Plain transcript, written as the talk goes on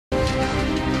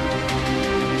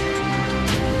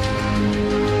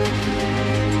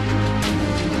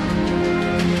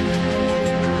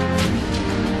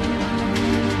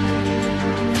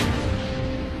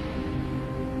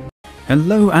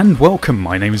Hello and welcome,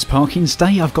 my name is Parky and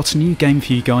today I've got a new game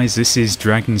for you guys. This is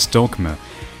Dragon's Dogma.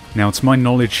 Now to my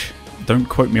knowledge, don't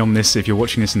quote me on this if you're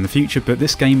watching this in the future, but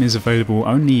this game is available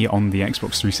only on the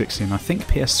Xbox 360 and I think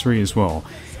PS3 as well.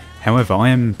 However, I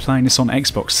am playing this on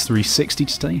Xbox 360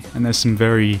 today and there's some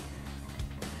very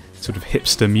sort of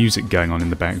hipster music going on in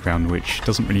the background which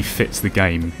doesn't really fit the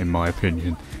game in my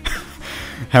opinion.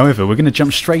 However, we're going to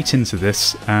jump straight into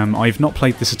this. I've not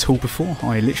played this at all before,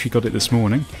 I literally got it this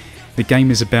morning. The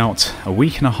game is about a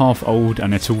week and a half old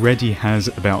and it already has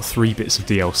about 3 bits of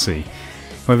DLC.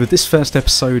 However, this first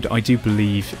episode, I do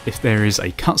believe if there is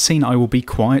a cutscene I will be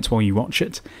quiet while you watch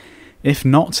it. If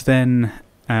not, then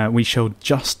we shall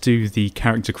just do the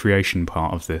character creation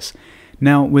part of this.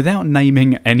 Now, without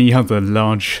naming any other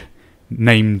large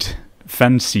named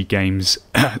fantasy games,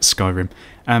 Skyrim,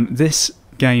 this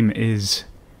game is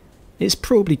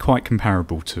probably quite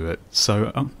comparable to it,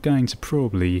 so I'm going to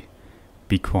probably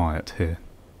be quiet here.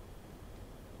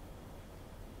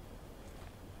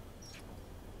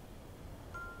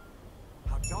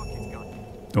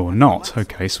 Or not.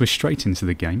 Okay, so we're straight into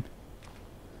the game.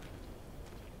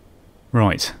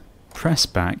 Right, press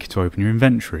back to open your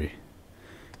inventory.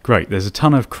 Great, there's a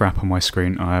ton of crap on my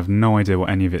screen, I have no idea what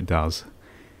any of it does.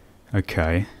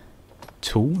 Okay,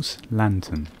 tools,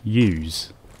 lantern,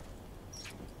 use.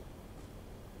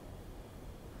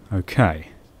 Okay.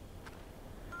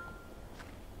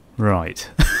 Right.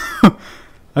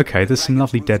 Okay, there's some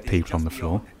lovely dead people on the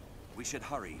floor. We should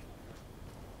hurry.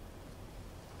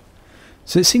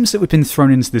 So it seems that we've been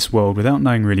thrown into this world without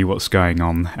knowing really what's going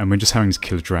on, and we're just having to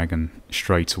kill a dragon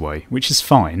straight away, which is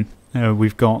fine.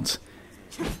 We've got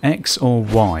X or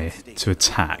Y to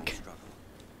attack.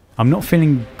 I'm not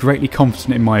feeling greatly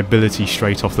confident in my ability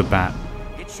straight off the bat.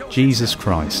 Jesus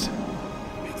Christ.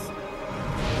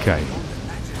 Okay.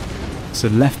 So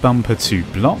left bumper to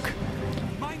block.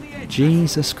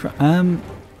 Jesus Christ.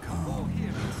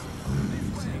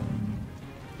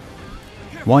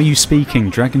 Why are you speaking?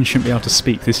 Dragons shouldn't be able to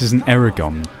speak. This is an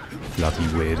Aragon. Bloody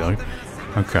weirdo.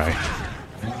 Okay.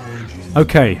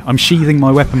 Okay, I'm sheathing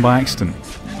my weapon by accident.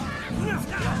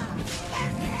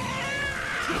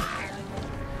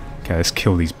 Okay, let's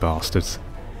kill these bastards.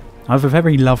 I have a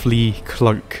very lovely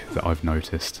cloak that I've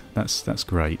noticed. That's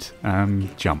great.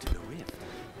 Jump.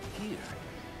 I'm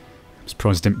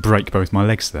surprised I didn't break both my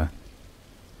legs there.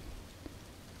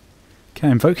 Okay,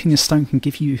 invoking a stone can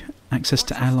give you access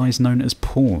to allies known as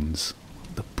pawns.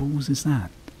 What the balls is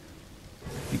that?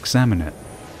 Examine it.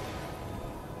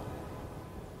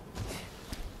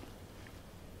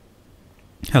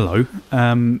 Hello.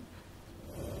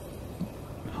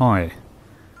 Hi.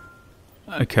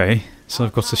 Okay, so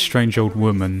I've got a strange old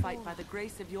woman.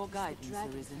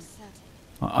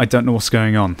 I don't know what's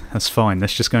going on. That's fine.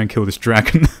 Let's just go and kill this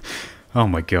dragon. Oh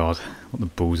my god. What the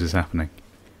balls is happening?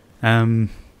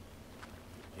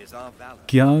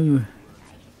 Go.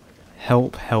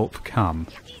 Help, help, come.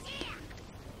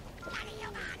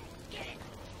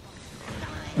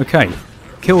 Okay.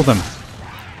 Kill them.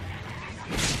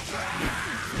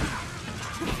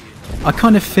 I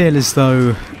kind of feel as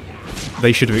though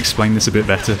they should have explained this a bit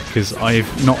better, because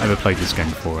I've not ever played this game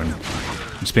before and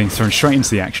I'm just being thrown straight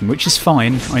into the action, which is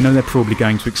fine. I know they're probably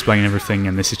going to explain everything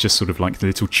and this is just sort of like the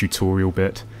little tutorial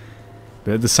bit.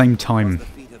 But at the same time,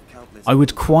 I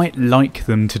would quite like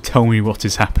them to tell me what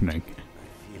is happening.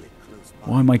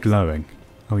 Why am I glowing?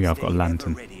 Oh yeah, I've got a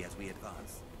lantern.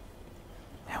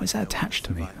 How is that attached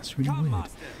to me? That's really weird.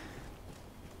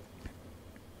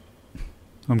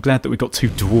 I'm glad that we've got 2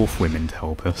 dwarf women to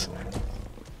help us.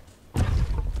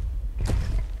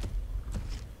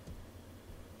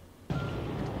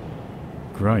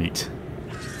 Great.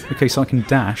 Okay, so I can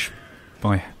dash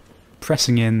by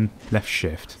pressing in left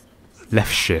shift.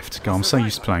 Left shift. God, I'm so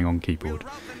used to playing on keyboard.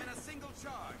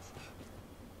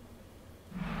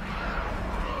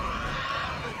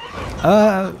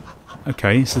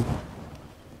 Okay, so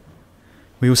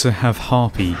we also have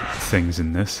harpy things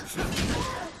in this.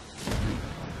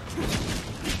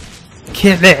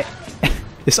 Kill it!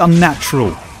 It's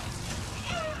unnatural.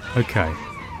 Okay.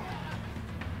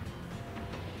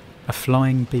 A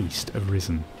flying beast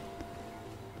arisen.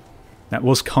 That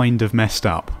was kind of messed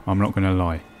up, I'm not going to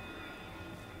lie.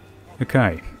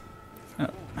 Okay.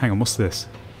 Hang on, what's this?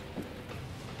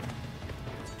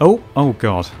 Oh! Oh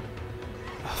god.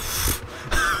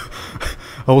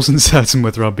 I wasn't certain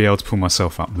whether I'd be able to pull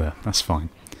myself up there. That's fine.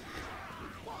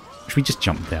 Should we just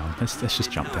jump down? Let's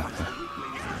just jump down there.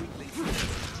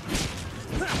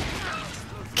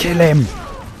 Kill him!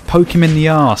 Poke him in the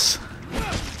arse!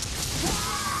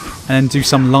 And then do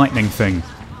some lightning thing.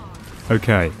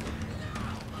 Okay.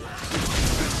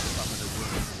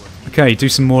 Okay, Okay, do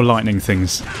some more lightning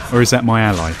things. Or is that my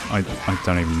ally? I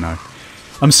don't even know.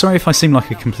 I'm sorry if I seem like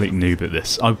a complete noob at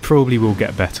this. I probably will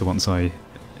get better once I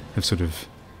have sort of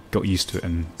got used to it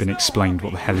and been explained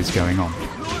what the hell is going on.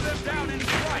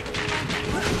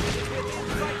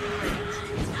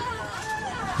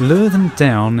 Lure them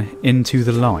down into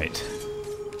the light.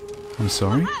 I'm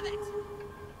sorry?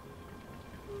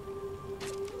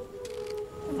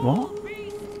 What?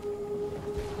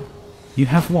 You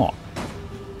have what?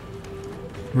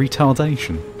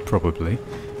 Retardation, probably.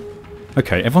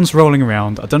 Okay, everyone's rolling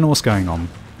around. I don't know what's going on.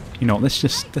 You know what, let's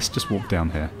just walk down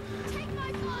here.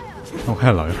 Oh,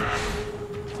 hello.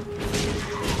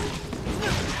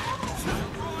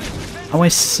 Oh, I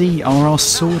see. Are our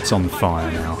swords on fire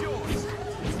now?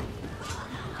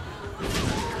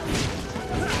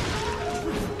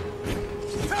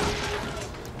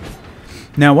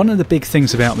 Now, one of the big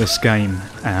things about this game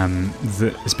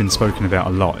that has been spoken about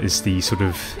a lot is the sort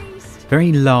of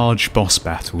very large boss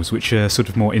battles, which are sort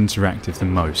of more interactive than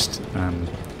most.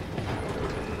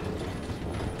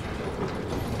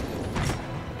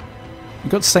 I've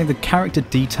got to say the character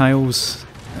details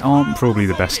aren't probably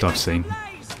the best I've seen.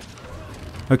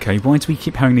 Okay, why do we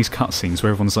keep having these cutscenes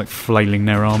where everyone's like flailing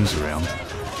their arms around?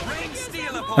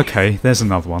 Okay, there's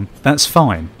another one. That's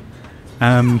fine.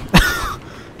 I'm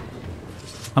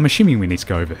assuming we need to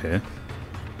go over here.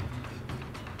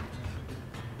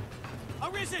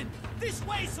 Arisen! This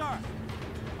way, sir!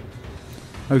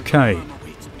 Okay.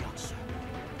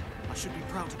 I should be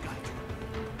proud to guide you.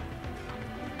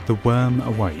 The worm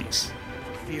awaits.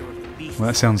 Well,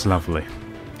 that sounds lovely.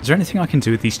 Is there anything I can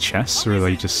do with these chests, or are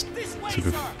they just sort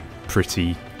of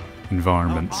pretty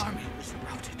environments? Our army was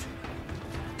routed.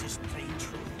 Just plain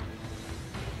true.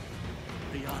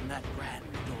 Beyond that grand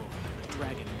door, the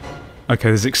dragon. Okay,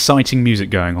 there's exciting music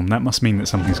going on. That must mean that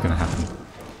something's going to happen.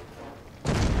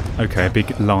 Okay, a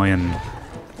big lion,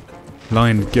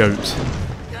 goat,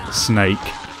 snake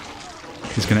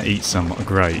is going to eat some.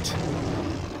 Great.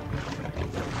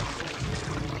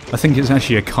 I think it's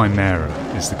actually a chimera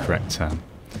is the correct term.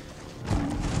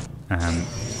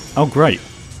 Oh, great.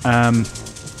 How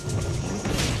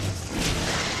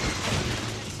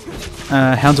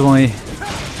do I...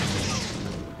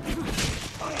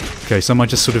 Okay, so am I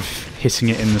just sort of hitting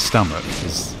it in the stomach?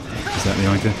 Is that the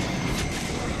idea?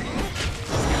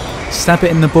 Stab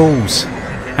it in the balls!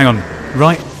 Hang on,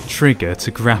 right trigger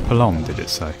to grapple on, did it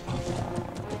say?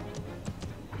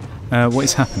 What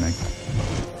is happening?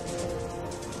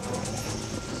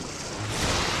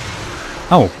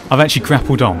 Oh, I've actually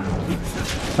grappled on.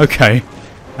 Okay,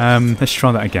 let's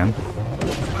try that again.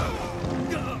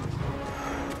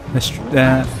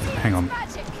 Hang on.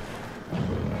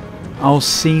 I'll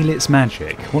seal its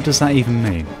magic. What does that even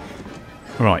mean?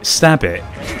 Right, stab it.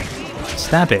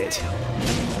 Stab it.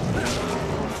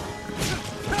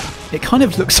 It kind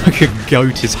of looks like a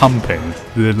goat is humping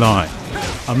the lion.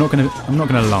 I'm not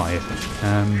gonna lie.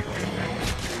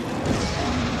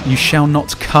 You shall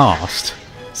not cast.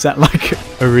 Is that like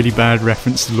a really bad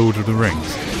reference to Lord of the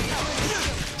Rings?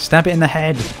 Stab it in the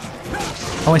head.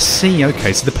 Oh, I see.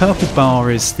 Okay, so the purple bar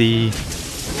is the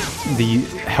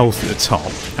health at the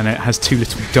top, and it has two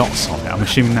little dots on it. I'm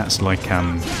assuming that's like it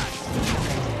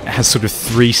has sort of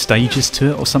 3 stages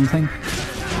to it or something.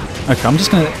 Okay, I'm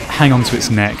just going to hang on to its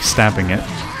neck, stabbing it.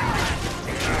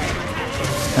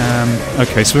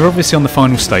 Okay, so we're obviously on the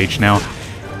final stage now.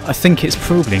 I think it's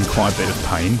probably in quite a bit of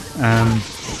pain.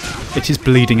 It is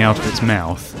bleeding out of its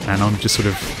mouth, and I'm just sort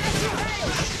of...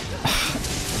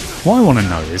 What I want to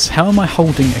know is, how am I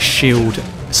holding a shield,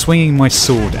 swinging my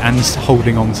sword, and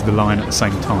holding on to the lion at the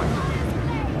same time?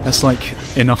 That's like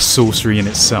enough sorcery in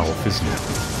itself, isn't it?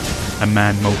 A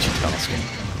man multitasking.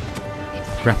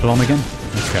 Grapple on again?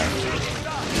 Okay.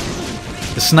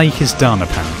 The snake is done,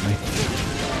 apparently.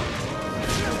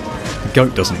 The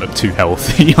goat doesn't look too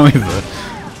healthy either.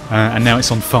 And now it's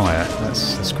on fire.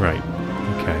 That's great.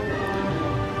 Okay.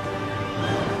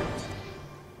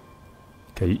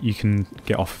 Okay, you can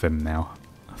get off of him now.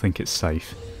 I think it's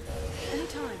safe.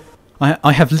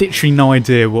 I have literally no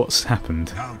idea what's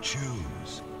happened. Now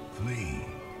choose, flee,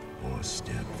 or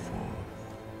step forth.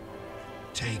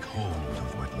 Take hold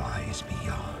of what lies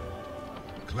beyond.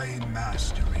 Claim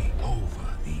mastery over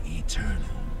the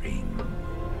eternal ring.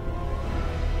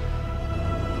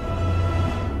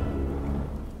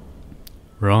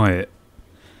 Right.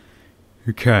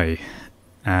 Okay.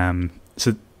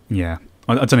 So, yeah.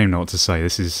 I don't even know what to say.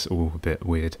 This is all a bit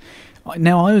weird.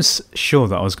 Now, I was sure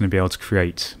that I was going to be able to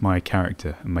create my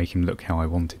character and make him look how I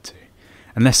wanted to.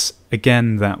 Unless,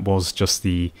 again, that was just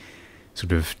the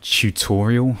sort of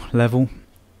tutorial level,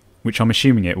 which I'm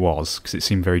assuming it was, because it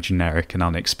seemed very generic and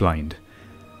unexplained.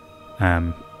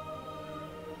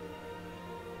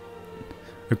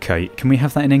 Okay, can we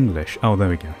have that in English? Oh, there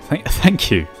we go.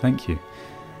 Thank you, thank you.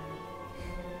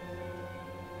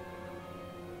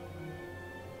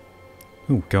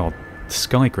 Oh god, the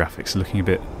sky graphics are looking a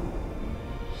bit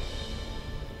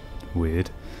weird.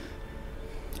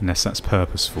 Unless that's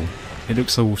purposeful. It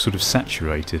looks all sort of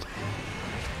saturated.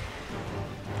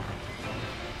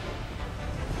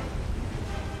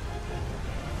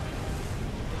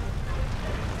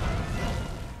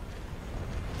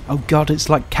 Oh god, it's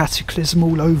like Cataclysm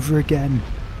all over again.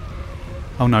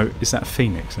 Oh no, is that a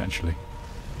phoenix actually?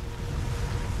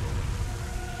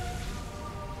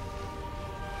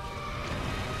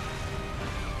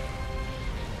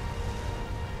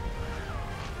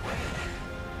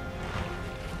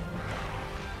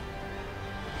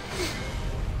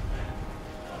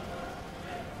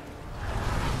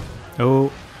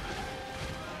 Oh.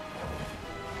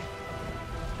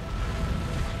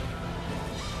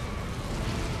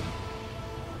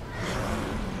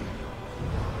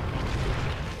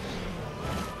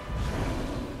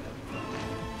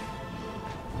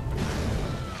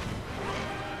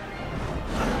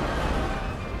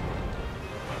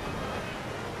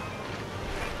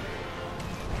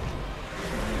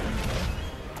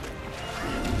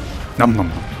 Nom nom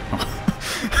nom.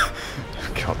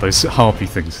 God, those harpy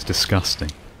things are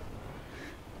disgusting.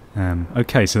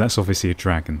 Okay, so that's obviously a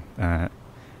dragon. A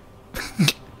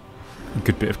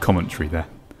good bit of commentary there.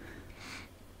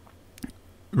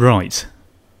 Right.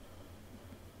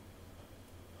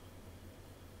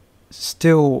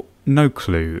 Still no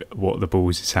clue what the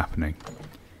balls is happening.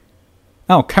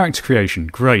 Oh, character creation.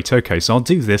 Great, okay, so I'll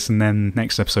do this and then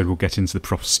next episode we'll get into the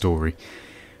proper story.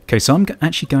 Okay, so I'm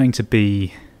actually going to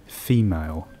be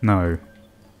female. No.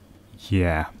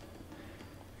 Yeah.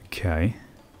 Okay.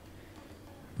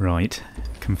 Right.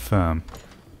 Confirm.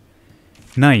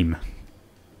 Name.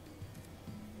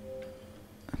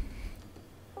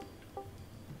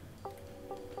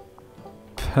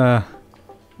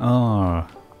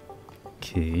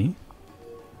 Key.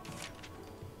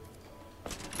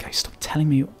 Okay, stop telling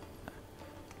me.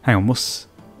 Hang on,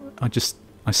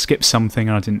 I skipped something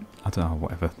and I don't know,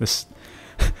 whatever. This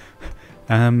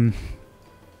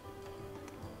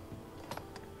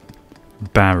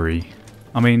Barry.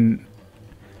 I mean,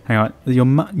 hang on.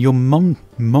 Your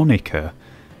moniker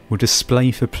will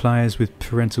display for players with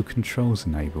parental controls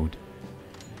enabled.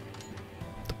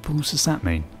 What the balls does that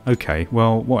mean? Okay,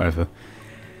 well, whatever.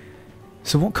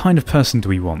 So what kind of person do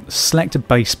we want? Select a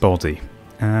base body.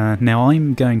 Now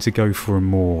I'm going to go for a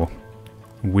more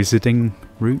wizarding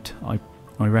route, I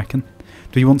reckon.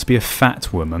 Do you want to be a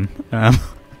fat woman?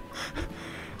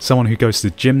 Someone who goes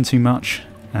to the gym too much?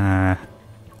 Oh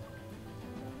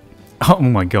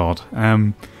my god.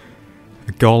 A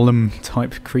golem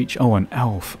type creature? Oh, an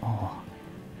elf. Oh.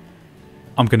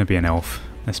 I'm going to be an elf.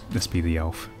 Let's be the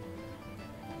elf.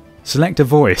 Select a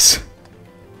voice.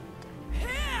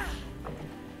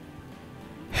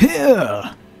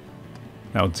 Here!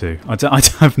 That'll do. I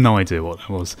have no idea what that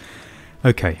was.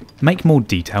 Okay, make more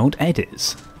detailed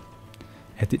edits.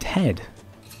 Edit head.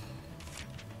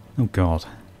 Oh god.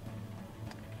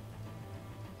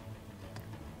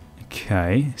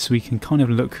 Okay, so we can kind of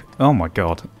look... Oh my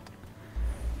god.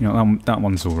 You know, that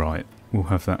one's alright. We'll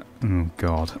have that... Oh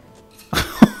god.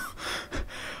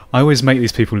 I always make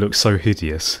these people look so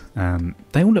hideous.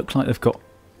 They all look like they've got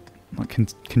like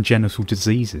congenital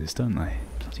diseases, don't they?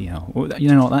 Bloody hell. Well, you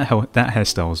know what, that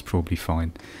hairstyle is probably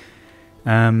fine.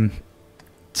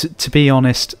 To be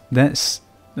honest, that's...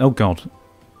 Oh god.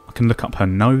 I can look up her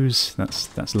nose.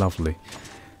 That's lovely.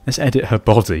 Let's edit her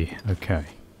body. Okay.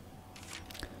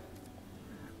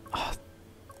 Oh,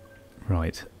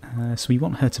 right. So we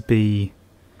want her to be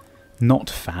not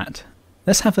fat.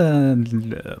 Let's have a...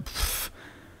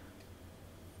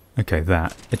 Okay,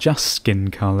 that. Adjust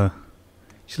skin colour.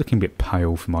 She's looking a bit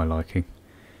pale for my liking.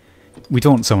 We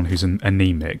don't want someone who's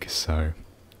anemic, so...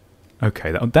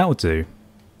 Okay, that'll do.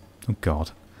 Oh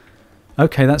god.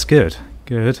 Okay, that's good.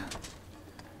 Good.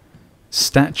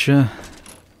 Stature.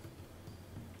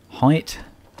 Height.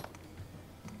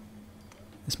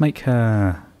 Let's make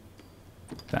her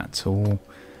that tall.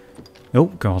 Oh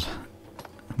god.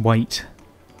 Weight.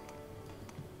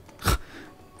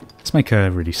 Let's make her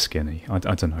really skinny. I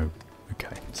don't know.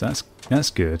 Okay, so that's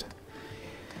good.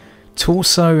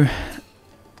 Torso.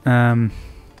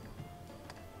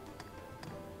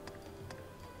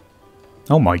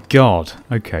 Oh my god.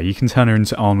 Okay, you can turn her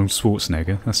into Arnold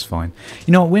Schwarzenegger. That's fine.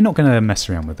 You know what? We're not going to mess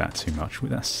around with that too much.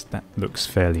 That looks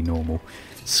fairly normal.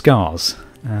 Scars.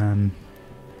 Have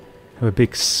a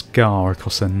big scar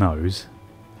across her nose.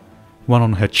 One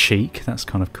on her cheek, that's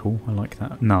kind of cool. I like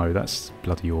that. No, that's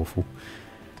bloody awful.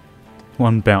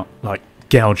 One about, like,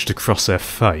 gouged across her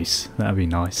face. That'd be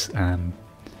nice. You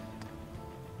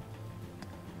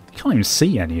can't even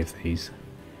see any of these.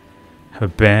 Her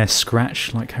bare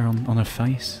scratch, like her on her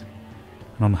face.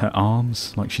 And on her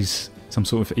arms, like she's some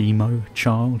sort of emo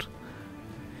child.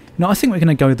 No, I think we're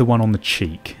going to go with the one on the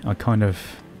cheek. I kind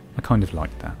of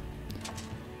like that.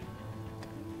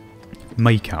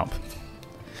 Makeup.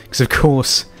 Because of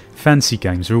course, fancy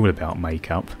games are all about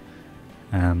makeup.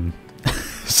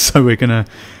 So we're gonna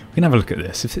have a look at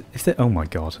this. If they, oh my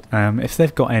god, if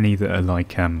they've got any that are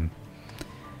like I don't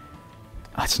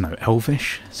know,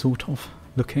 elvish sort of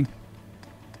looking.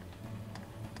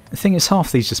 The thing is,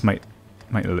 half these just make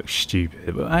it look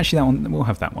stupid. But actually, that one, we'll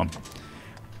have that one.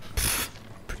 Pff,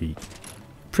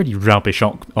 pretty rubbish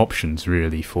options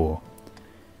really for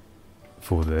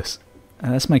this.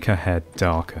 Let's make her hair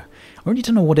darker. I really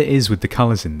don't know what it is with the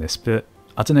colours in this, but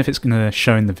I don't know if it's going to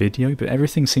show in the video, but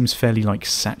everything seems fairly like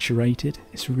saturated.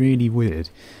 It's really weird.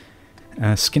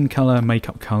 Skin colour,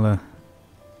 makeup colour.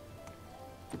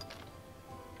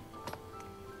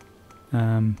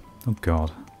 Oh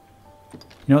god.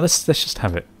 You know, let's just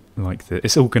have it like this.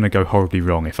 It's all going to go horribly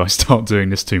wrong if I start doing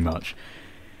this too much.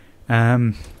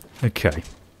 Okay.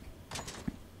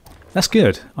 That's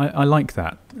good. I like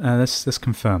that. Let's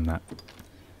confirm that.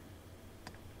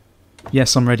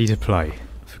 Yes, I'm ready to play,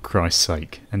 for Christ's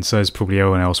sake, and so is probably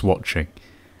everyone else watching.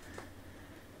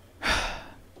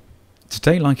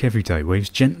 Today, like every day, waves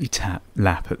gently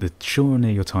lap at the shore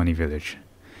near your tiny village.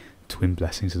 Twin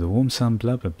blessings of the warm sun,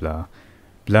 blah blah blah.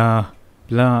 Blah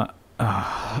blah.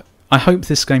 I hope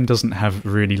this game doesn't have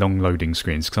really long loading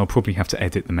screens, because I'll probably have to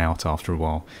edit them out after a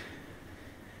while.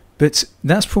 But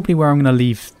that's probably where I'm going to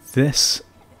leave this.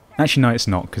 Actually, no, it's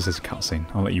not, because there's a cutscene.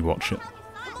 I'll let you watch it.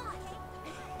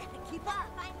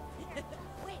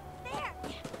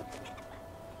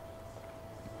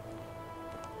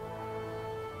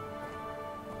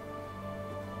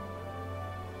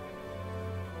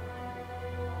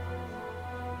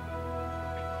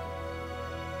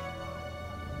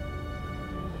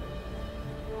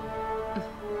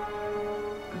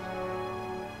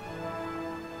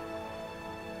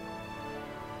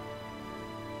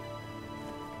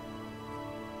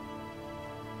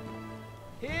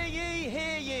 Hear ye,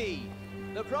 hear ye!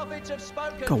 The prophets have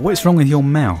spoken. God, what is wrong with your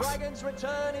mouth? The dragon's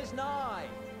return is nigh.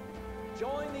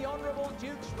 Join the honourable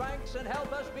Duke's ranks and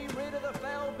help us be rid of the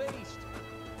fell beast.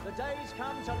 The day's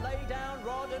come to lay down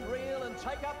rod and reel and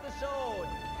take up the sword.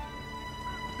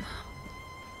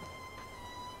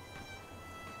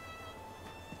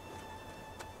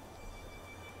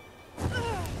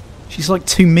 She's like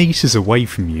 2 meters away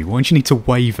from you. Why don't you need to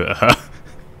wave at her?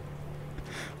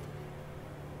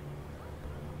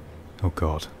 Oh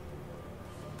god.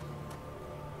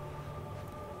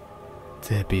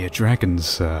 There be a dragon,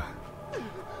 sir.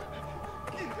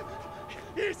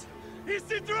 It's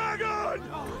the dragon!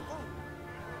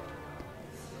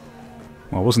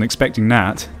 Well, I wasn't expecting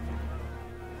that.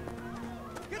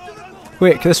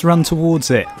 Quick, let's run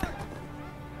towards it.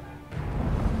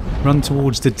 Run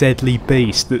towards the deadly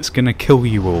beast that's gonna kill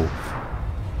you all.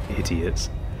 Idiots.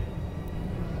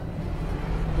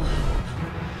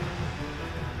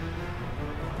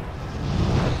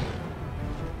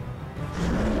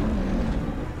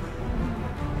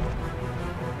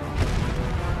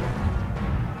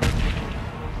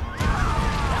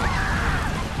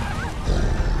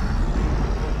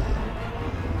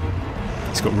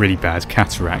 He's got really bad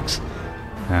cataracts.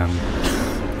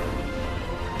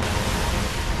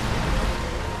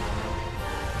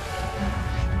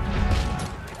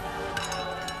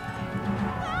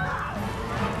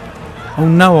 Oh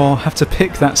no, I'll have to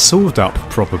pick that sword up,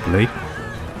 probably.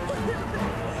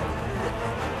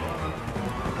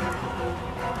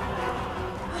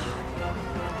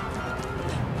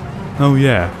 Oh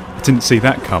yeah, I didn't see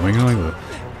that coming either.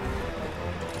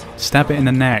 Stab it in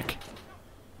the neck.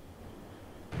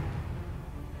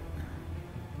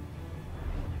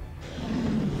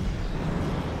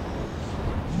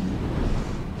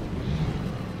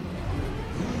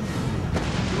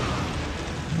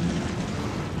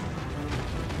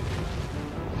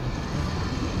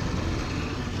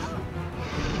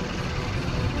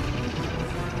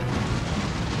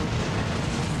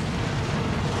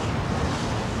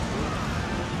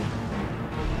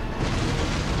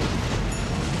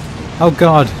 Oh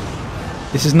god,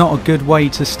 this is not a good way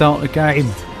to start a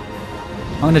game.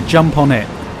 I'm going to jump on it.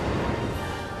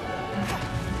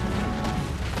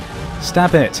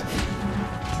 Stab it.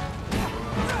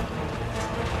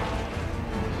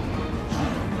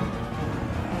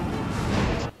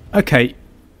 Okay,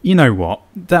 You know what,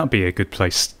 that would be a good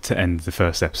place to end the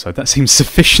first episode. That seems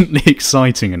sufficiently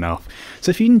exciting enough. So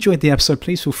if you enjoyed the episode,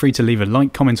 please feel free to leave a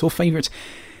like, comment or favourite,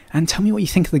 and tell me what you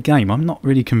think of the game. I'm not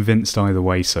really convinced either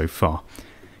way so far.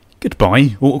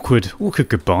 Goodbye. Awkward. Awkward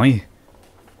goodbye.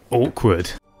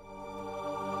 Awkward.